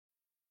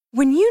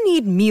When you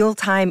need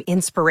mealtime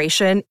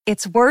inspiration,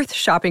 it's worth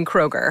shopping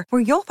Kroger,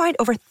 where you'll find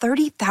over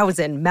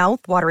 30,000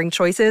 mouth-watering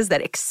choices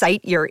that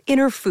excite your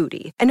inner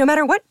foodie. And no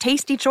matter what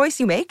tasty choice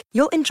you make,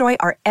 you'll enjoy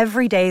our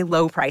everyday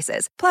low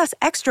prices, plus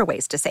extra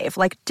ways to save,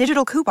 like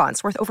digital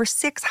coupons worth over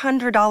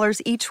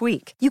 $600 each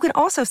week. You can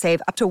also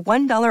save up to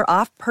 $1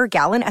 off per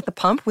gallon at the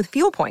pump with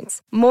fuel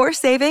points. More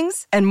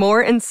savings and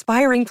more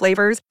inspiring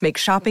flavors make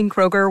shopping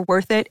Kroger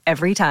worth it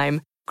every time.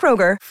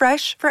 Kroger,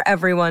 fresh for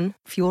everyone.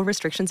 Fuel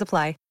restrictions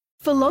apply.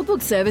 For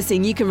logbook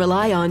servicing you can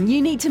rely on,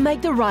 you need to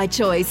make the right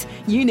choice.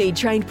 You need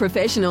trained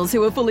professionals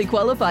who are fully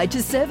qualified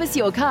to service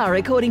your car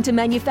according to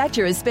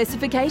manufacturer's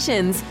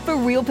specifications. For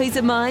real peace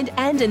of mind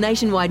and a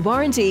nationwide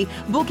warranty,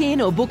 book in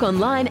or book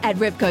online at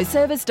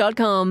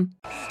repcoservice.com.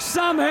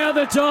 Somehow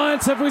the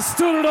Giants have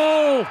withstood it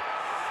all.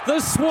 The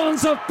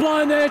Swans have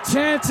blown their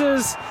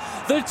chances.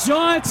 The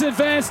Giants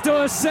advance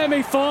to a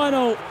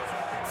semi-final.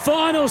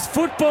 Finals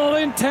football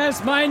in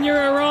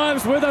Tasmania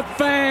arrives with a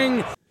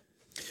bang.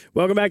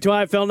 Welcome back to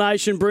AFL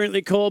Nation,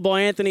 brilliantly called by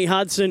Anthony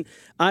Hudson.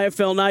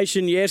 AFL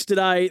Nation,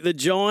 yesterday, the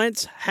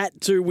Giants had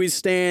to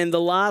withstand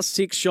the last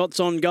 6 shots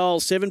on goal,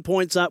 7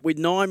 points up with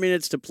 9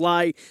 minutes to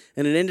play,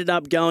 and it ended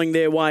up going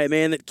their way. A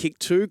man that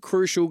kicked 2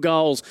 crucial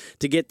goals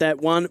to get that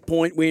 1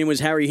 point win was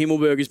Harry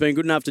Himmelberg, who's been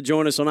good enough to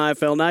join us on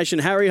AFL Nation.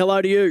 Harry,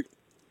 hello to you.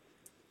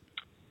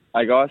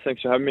 Hey guys,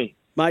 thanks for having me.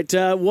 Mate,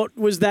 what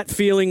was that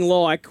feeling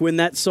like when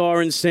that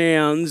siren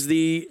sounds?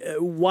 The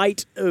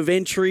weight of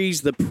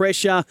entries, the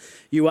pressure,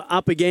 you were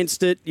up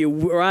against it, you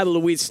were able to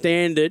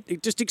withstand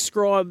it. Just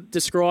describe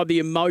the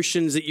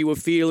emotions that you were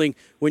feeling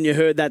when you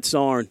heard that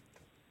siren.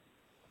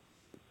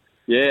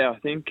 Yeah, I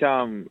think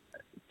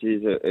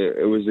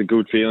it was a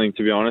good feeling,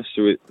 to be honest.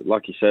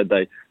 Like you said,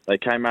 they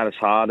came at us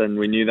hard, and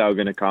we knew they were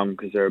going to come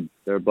because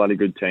they're a bloody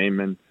good team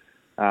and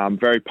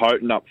very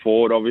potent up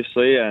forward,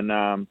 obviously,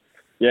 and.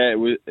 Yeah, it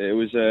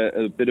was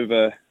a bit of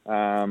a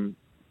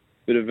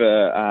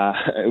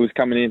it was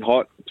coming in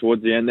hot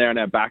towards the end there, and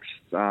our backs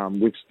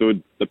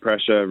withstood the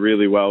pressure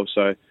really well.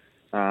 So,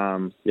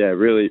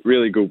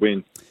 really good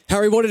win.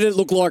 Harry, what did it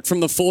look like from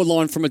the forward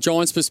line from a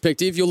Giants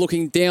perspective? You're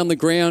looking down the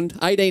ground,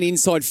 18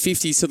 inside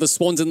 50, so the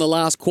Swans in the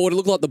last quarter. It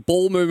looked like the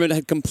ball movement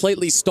had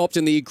completely stopped,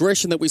 and the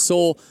aggression that we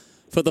saw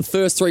for the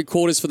first 3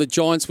 quarters for the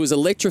Giants was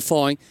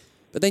electrifying.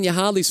 But then you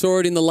hardly saw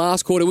it in the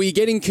last quarter. Were you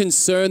getting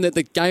concerned that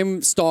the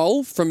game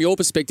style, from your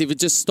perspective, it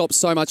just stopped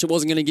so much it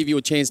wasn't going to give you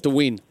a chance to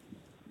win?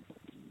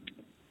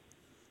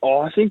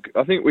 Oh, I think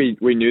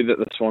we knew that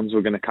the Swans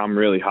were going to come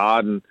really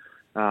hard, and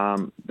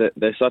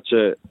they're such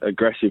a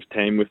aggressive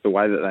team with the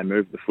way that they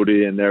move the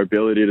footy and their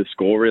ability to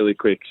score really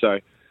quick. So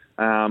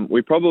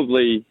we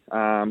probably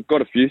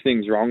got a few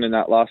things wrong in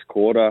that last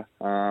quarter,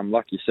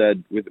 like you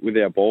said, with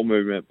our ball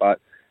movement,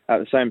 but. At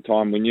the same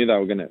time, we knew they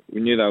were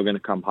going to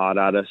come hard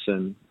at us,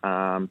 and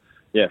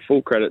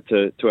full credit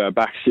to our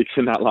back six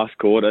in that last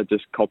quarter,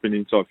 just copping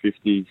inside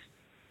 50s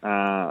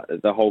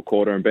the whole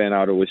quarter and being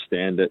able to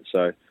withstand it.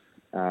 So,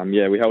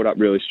 we held up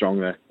really strong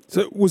there.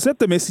 So was that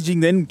the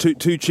messaging then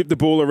to chip the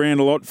ball around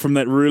a lot from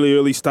that really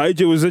early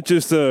stage, or was it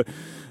just a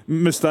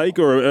mistake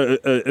or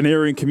an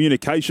error in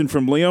communication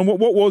from Leon?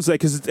 What was that?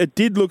 Because it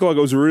did look like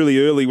it was really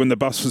early when the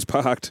bus was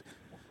parked.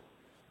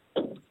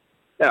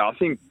 Yeah, I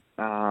think.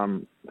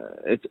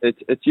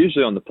 It's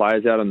usually on the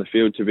players out on the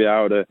field to be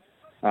able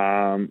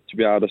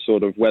to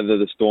sort of weather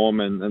the storm,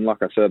 and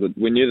like I said,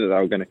 we knew that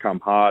they were going to come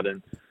hard,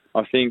 and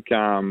I think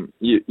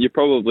you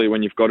probably,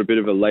 when you've got a bit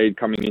of a lead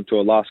coming into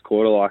a last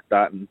quarter like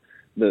that, and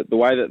the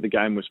way that the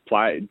game was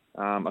played,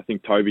 I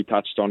think Toby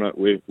touched on it.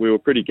 We were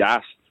pretty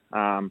gassed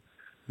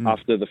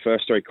after the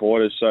first 3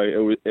 quarters, so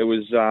it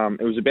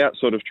was about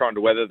sort of trying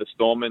to weather the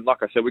storm, and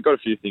like I said, we got a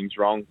few things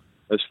wrong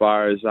as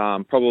far as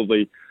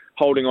probably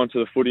holding onto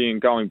the footy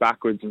and going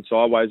backwards and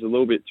sideways a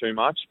little bit too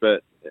much,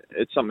 but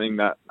it's something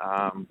that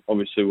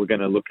obviously we're going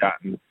to look at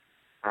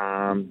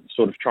and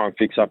sort of try and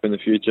fix up in the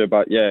future.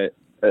 But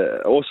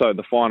also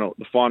the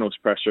finals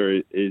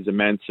pressure is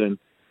immense, and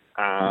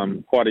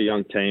quite a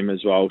young team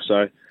as well.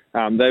 So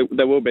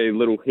there will be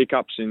little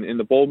hiccups in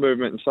the ball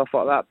movement and stuff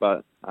like that,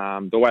 but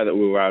the way that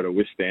we were able to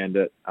withstand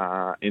it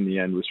in the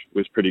end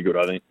was pretty good,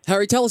 I think.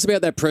 Harry, tell us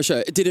about that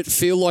pressure. Did it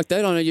feel like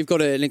that? I know you've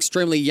got an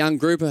extremely young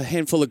group, a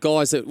handful of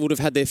guys that would have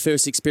had their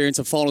first experience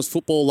of finals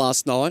football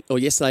last night or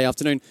yesterday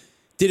afternoon.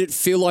 Did it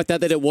feel like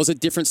that it was a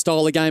different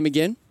style of game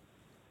again?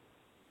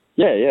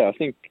 Yeah. I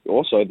think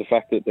also the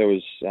fact that there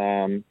was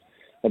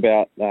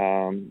about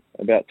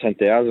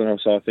 10,000 or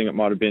so. I think it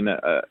might have been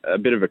a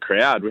bit of a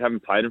crowd. We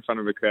haven't played in front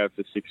of a crowd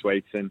for 6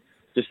 weeks, and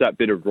just that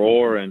bit of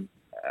roar and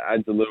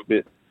adds a little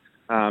bit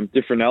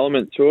different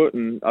element to it.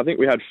 And I think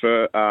we had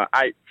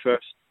 8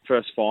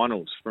 first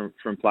finals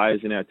from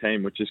players in our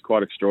team, which is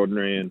quite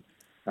extraordinary. And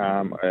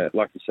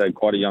like you said,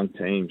 quite a young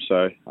team.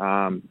 So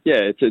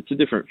it's a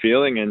different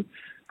feeling, and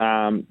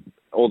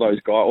all those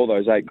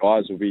 8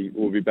 guys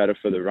will be better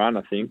for the run.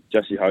 I think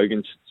Jesse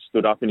Hogan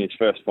stood up in his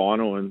first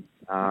final, and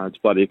it's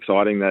bloody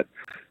exciting that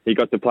he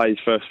got to play his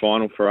first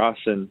final for us,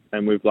 and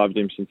we've loved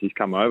him since he's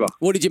come over.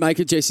 What did you make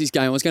of Jesse's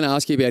game? I was going to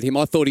ask you about him.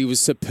 I thought he was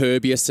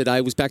superb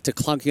yesterday. Was back to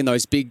clunking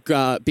those big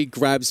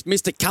grabs.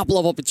 Missed a couple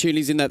of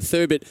opportunities in that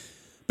third, but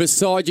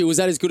beside you, was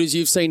that as good as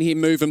you've seen him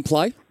move and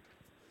play?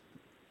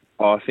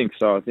 Oh, I think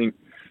so. I think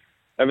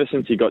ever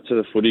since he got to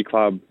the footy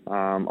club,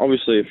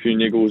 obviously a few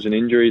niggles and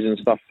injuries and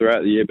stuff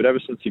throughout the year, but ever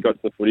since he got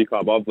to the footy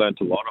club, I've learnt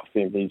a lot off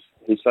him.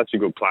 He's such a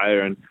good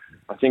player, and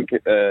I think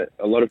a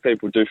lot of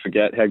people do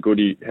forget how good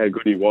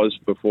he was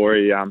before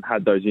he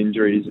had those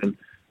injuries and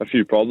a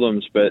few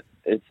problems. But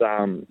it's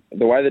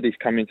the way that he's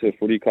come into the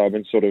footy club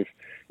and sort of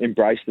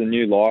embraced the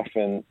new life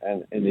and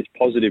his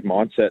positive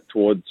mindset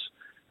towards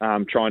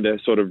trying to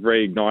sort of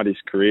reignite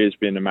his career has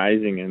been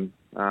amazing. And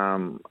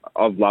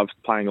I've loved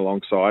playing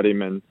alongside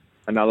him. And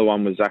another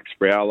one was Zach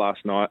Sproul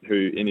last night,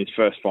 who in his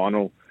first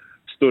final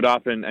stood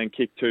up and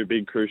kicked 2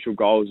 big crucial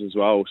goals as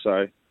well.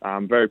 So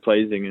very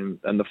pleasing,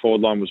 and the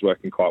forward line was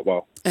working quite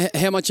well.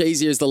 How much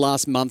easier has the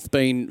last month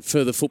been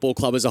for the football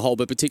club as a whole,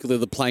 but particularly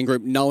the playing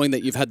group, knowing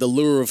that you've had the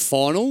lure of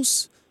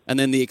finals and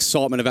then the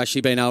excitement of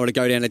actually being able to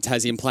go down to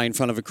Tassie and play in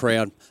front of a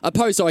crowd?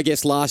 Opposed to, I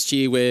guess, last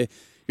year where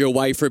you're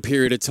away for a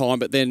period of time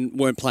but then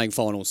weren't playing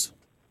finals.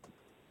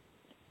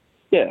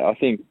 Yeah, I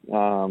think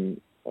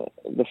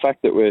the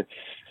fact that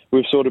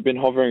we've sort of been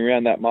hovering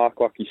around that mark,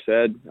 like you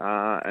said,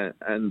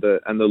 and the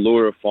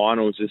lure of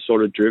finals has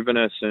sort of driven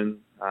us, and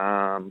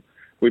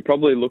we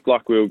probably looked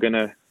like we were going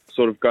to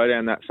sort of go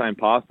down that same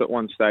path at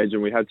one stage,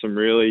 and we had some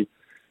really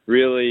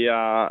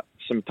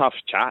some tough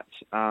chats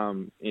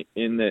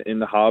in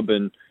the hub,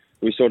 and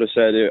we sort of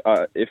said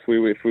if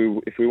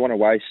we want to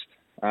waste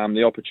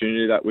the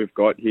opportunity that we've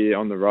got here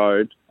on the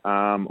road,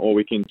 or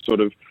we can sort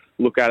of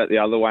look at it the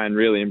other way and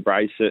really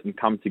embrace it and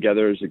come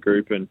together as a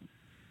group and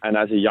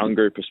as a young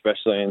group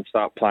especially, and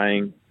start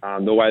playing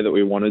the way that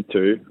we wanted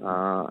to,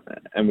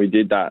 and we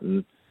did that.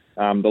 And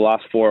the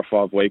last 4 or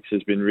 5 weeks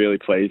has been really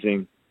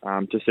pleasing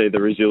to see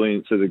the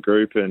resilience of the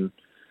group and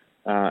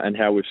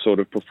how we've sort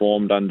of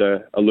performed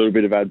under a little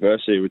bit of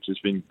adversity, which has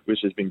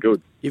been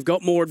good. You've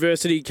got more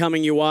adversity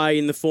coming your way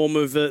in the form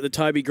of the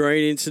Toby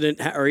Green incident,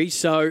 Harry.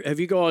 So have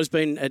you guys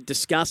been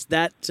discussed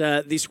that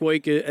this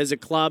week as a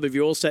club? Have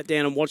you all sat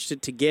down and watched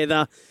it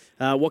together?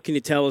 What can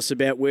you tell us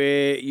about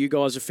where you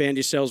guys have found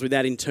yourselves with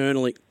that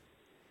internally?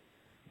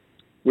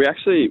 We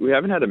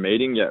haven't had a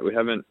meeting yet. We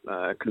haven't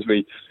because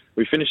we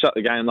finished up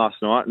the game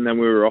last night, and then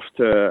we were off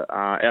to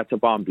out to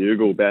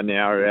Barnbugle, about an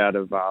hour out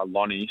of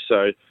Lonnie.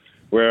 So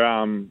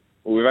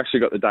we've actually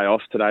got the day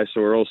off today,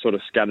 so we're all sort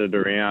of scattered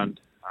around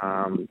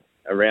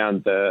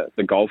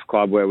the golf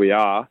club where we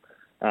are.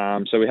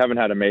 So we haven't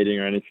had a meeting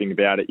or anything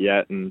about it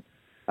yet, and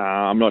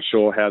I'm not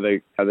sure how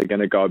they're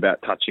going to go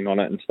about touching on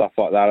it and stuff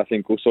like that. I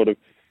think we'll sort of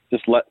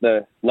just let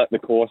the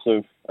course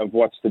of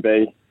what's to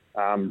be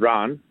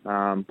run.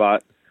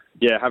 But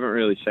yeah, haven't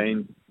really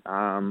seen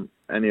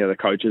any of the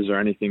coaches or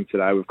anything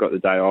today. We've got the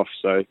day off,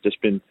 so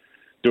just been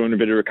doing a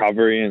bit of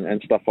recovery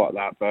and stuff like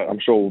that. But I'm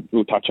sure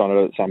we'll touch on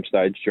it at some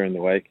stage during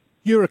the week.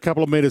 You're a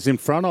couple of metres in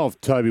front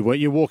of Toby, weren't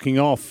you, walking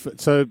off?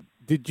 So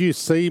did you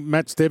see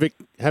Matt Stevic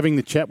having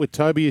the chat with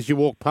Toby as you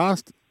walked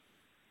past?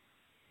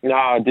 No,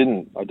 I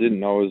didn't. I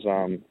was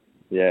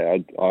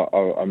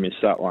I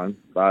missed that one.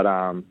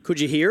 But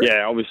could you hear it?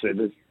 Yeah,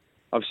 obviously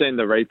I've seen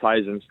the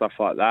replays and stuff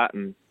like that,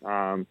 and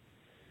I'm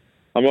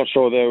not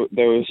sure there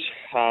was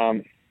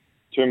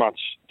too much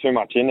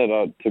in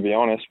it, to be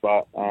honest.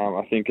 But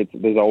I think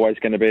there's always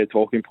going to be a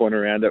talking point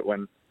around it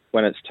when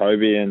it's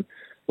Toby. And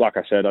like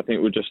I said, I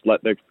think we'll just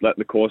let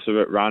the course of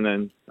it run,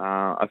 and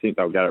I think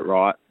they'll get it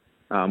right,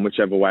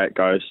 whichever way it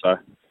goes. So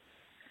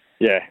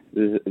yeah,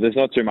 there's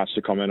not too much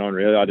to comment on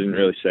really. I didn't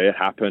really see it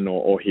happen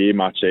or hear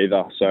much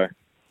either. So.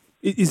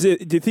 Do you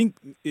think,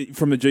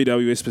 from a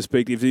GWS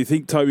perspective, do you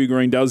think Toby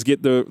Green does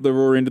get the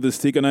raw end of the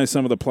stick? I know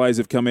some of the players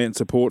have come out in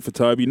support for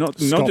Toby. Not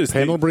just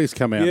Pendlebury's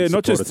come out. Yeah, in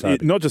not just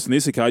Toby. not just on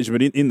this occasion,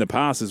 but in the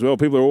past as well.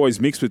 People are always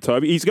mixed with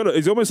Toby. He's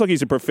almost like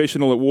he's a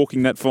professional at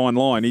walking that fine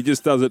line. He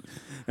just does it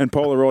and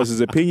polarises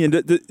opinion.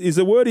 Is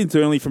the word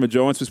internally from a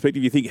Giants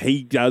perspective? You think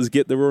he does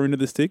get the raw end of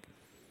the stick?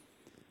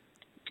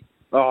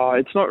 Oh,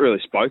 it's not really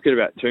spoken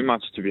about too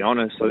much, to be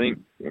honest. I think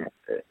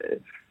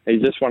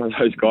he's just one of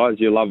those guys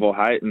you love or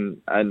hate, and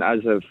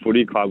as a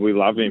footy club, we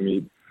love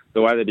him.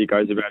 The way that he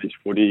goes about his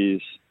footy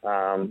is,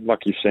 like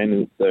you've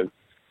seen, the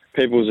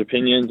people's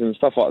opinions and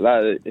stuff like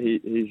that.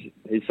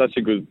 He's such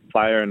a good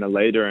player and a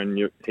leader,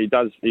 and he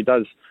does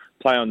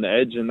play on the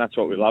edge, and that's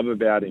what we love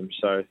about him.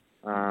 So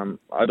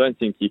I don't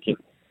think you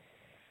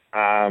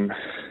can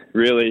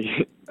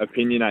really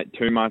opinionate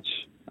too much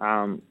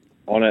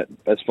on it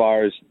as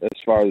far as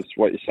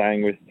what you're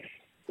saying with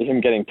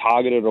him getting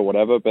targeted or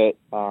whatever. But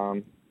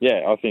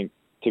yeah, I think,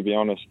 to be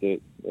honest, there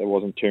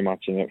wasn't too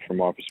much in it from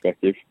my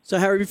perspective. So,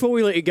 Harry, before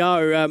we let you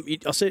go, I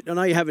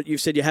know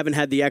you've said you haven't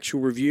had the actual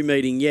review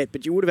meeting yet,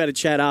 but you would have had a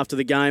chat after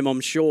the game, I'm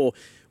sure.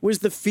 Was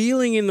the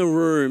feeling in the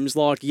rooms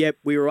like, yep,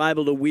 we were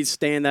able to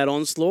withstand that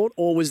onslaught,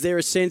 or was there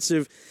a sense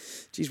of,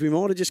 geez, we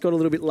might have just got a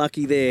little bit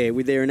lucky there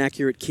with their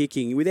inaccurate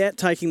kicking, without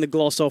taking the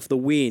gloss off the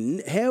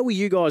win? How were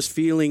you guys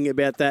feeling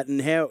about that,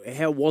 and how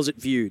was it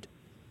viewed?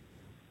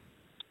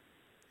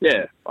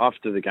 yeah,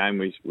 after the game,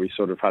 we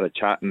sort of had a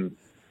chat, and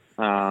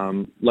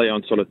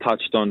Leon sort of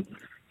touched on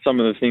some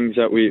of the things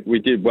that we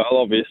did well,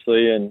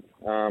 obviously, and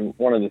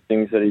one of the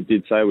things that he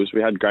did say was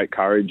we had great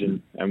courage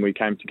and we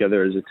came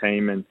together as a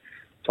team and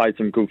played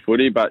some good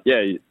footy. But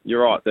yeah,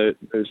 you're right.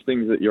 There's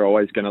things that you're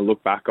always going to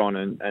look back on,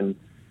 and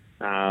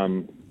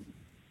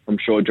I'm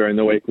sure during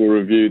the week we'll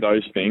review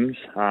those things.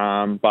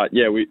 But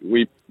yeah,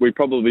 we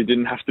probably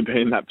didn't have to be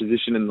in that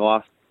position in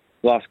the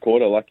last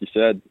quarter, like you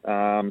said.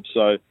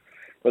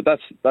 But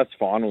that's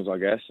finals, I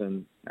guess,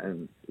 and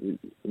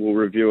we'll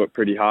review it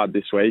pretty hard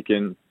this week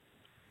and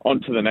on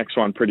to the next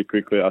one pretty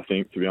quickly, I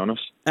think, to be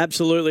honest.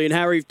 Absolutely. And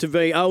Harry, to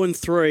be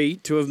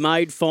 0-3, to have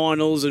made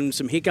finals and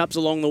some hiccups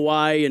along the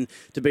way and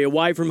to be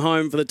away from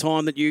home for the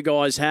time that you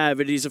guys have,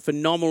 it is a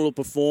phenomenal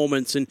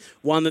performance and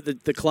one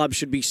that the club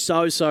should be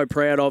so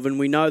proud of, and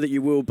we know that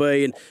you will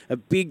be. And a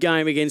big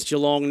game against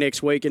Geelong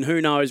next week, and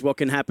who knows what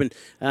can happen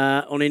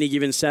on any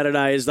given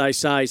Saturday, as they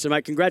say. So,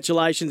 mate,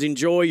 congratulations.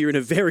 Enjoy. You're in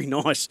a very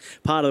nice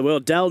part of the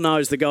world. Dal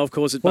knows the golf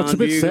course at Barn It's a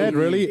bit Bugle. sad,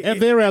 really.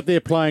 They're out there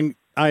playing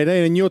 18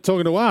 and you're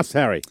talking to us,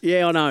 Harry.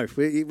 Yeah, I know.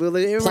 Well,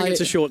 everyone gets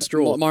a short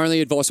straw. My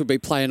only advice would be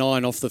play an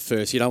iron off the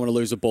first. You don't want to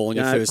lose a ball in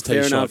your first tee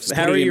fair shot. enough. Just put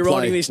it Harry, in you're play.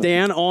 writing this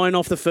down. Iron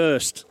off the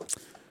first.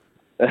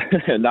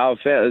 No,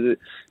 fair.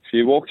 If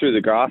you walk through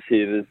the grass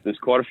here, there's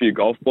quite a few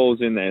golf balls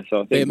in there,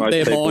 so I think most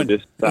people mine.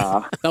 just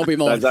They'll be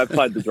mine. They've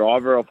played the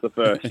driver off the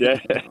first, yeah.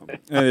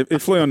 And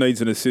if Leon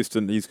needs an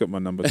assistant, he's got my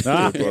number.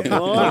 Leopold's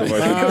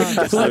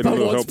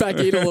back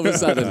in all of a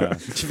sudden.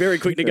 It's a very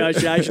quick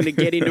negotiation to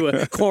get into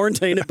a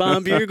quarantine at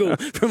Barn Bugle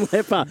from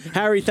Leper.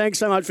 Harry, thanks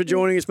so much for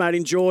joining us, mate.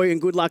 Enjoy and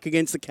good luck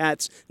against the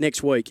Cats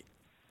next week.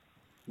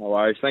 No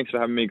worries. Thanks for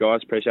having me, guys.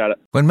 Appreciate it.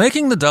 When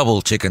making the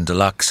double chicken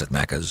deluxe at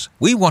Macca's,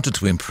 we wanted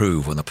to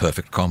improve on the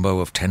perfect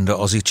combo of tender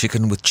Aussie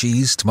chicken with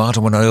cheese,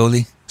 tomato and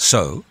aioli.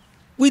 So,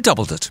 we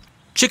doubled it.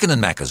 Chicken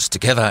and Macca's,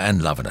 together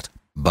and loving it.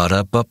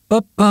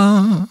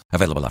 Ba-da-ba-ba-ba.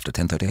 Available after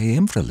 10:30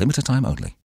 a.m. for a limited time only.